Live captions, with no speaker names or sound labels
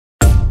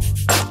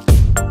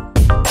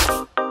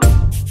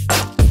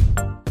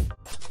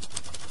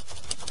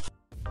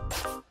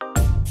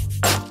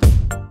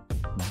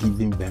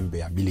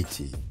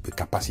ability, the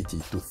capacity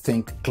to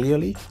think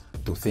clearly,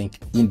 to think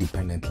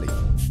independently.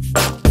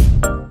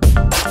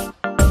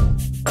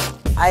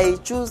 I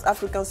choose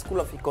African School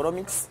of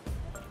Economics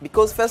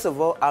because first of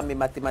all, I'm a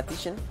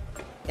mathematician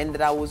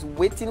and I was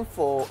waiting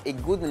for a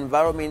good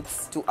environment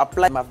to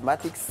apply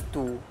mathematics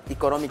to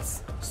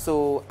economics.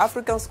 So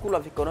African School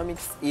of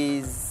Economics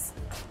is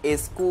a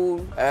school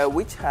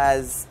which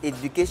has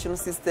education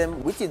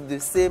system which is the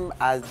same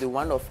as the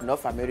one of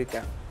North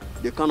America.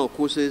 The kind of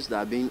courses that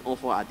are being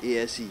offered at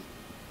ASE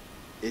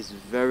is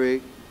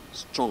very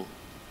strong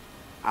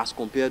as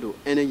compared to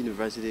any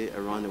university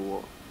around the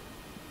world.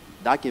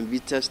 That can be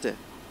tested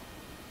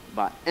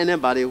by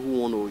anybody who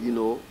want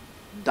to,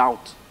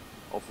 doubt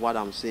of what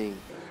I'm saying.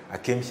 I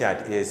came here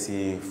at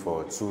ASE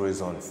for two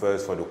reasons.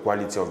 First, for the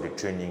quality of the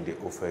training they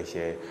offer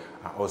here,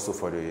 and also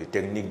for the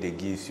technique they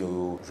give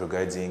you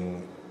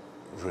regarding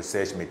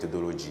research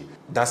methodology.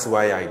 That's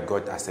why I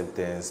got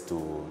acceptance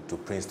to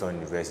Princeton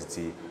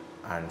University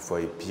and for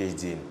a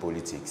PhD in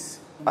politics.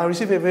 I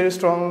received a very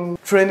strong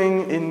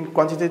training in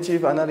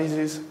quantitative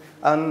analysis,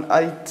 and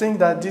I think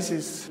that this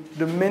is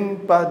the main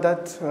part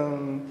that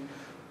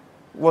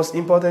was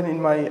important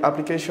in my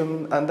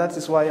application, and that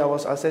is why I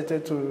was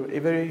accepted to a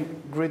very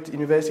great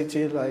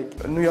university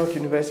like New York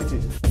University.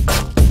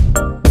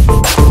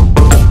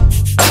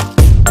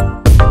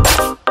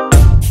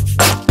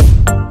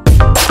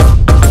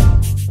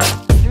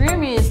 The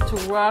dream is to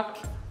work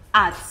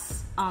at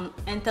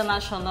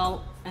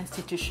international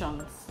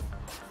institutions.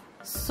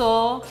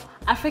 So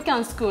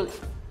African School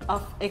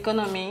of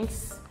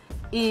Economics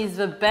is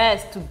the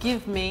best to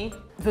give me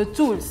the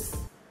tools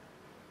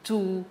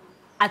to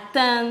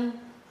attain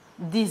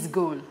this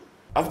goal.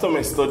 After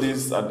my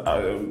studies at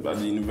the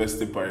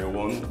University Paris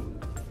 1,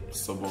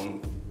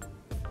 Sorbonne,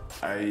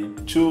 I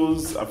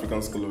chose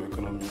African School of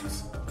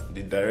Economics.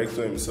 The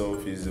director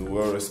himself is a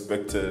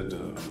well-respected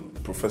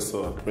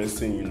professor at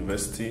Princeton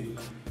University.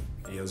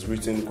 He has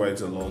written quite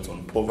a lot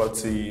on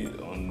poverty,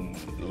 on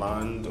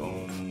land,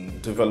 on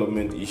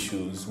development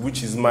issues,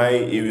 which is my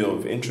area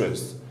of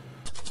interest.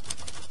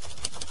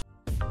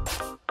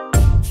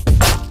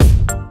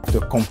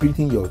 After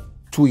completing your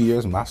 2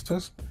 years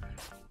master's,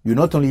 you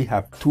not only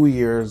have 2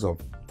 years of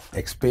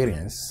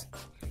experience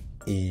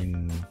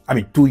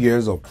 2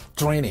 years of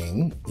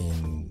training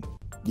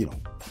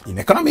in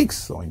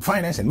economics or in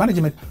finance and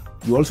management,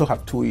 you also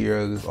have 2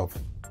 years of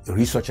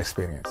research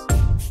experience.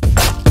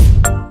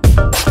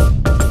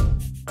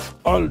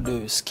 All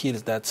the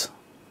skills that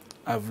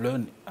I've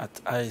learned at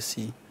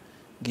ASE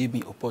give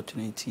me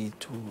opportunity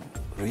to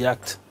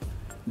react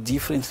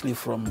differently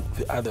from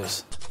the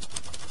others.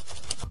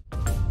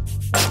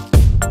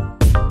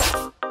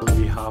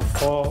 We have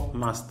 4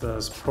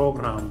 master's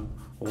programs,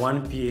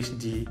 1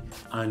 PhD,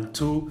 and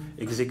 2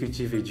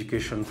 executive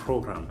education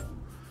programs.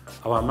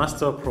 Our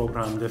master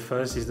program, the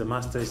first is the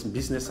Master in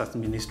Business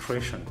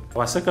Administration.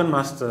 Our second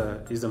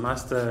master is the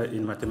Master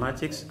in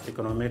Mathematics,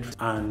 Econometrics,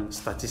 and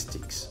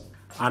Statistics.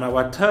 And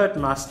our third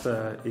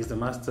master is the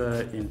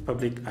Master in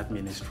Public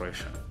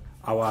Administration.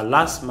 Our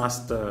last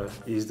master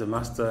is the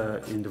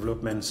Master in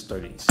Development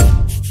Studies.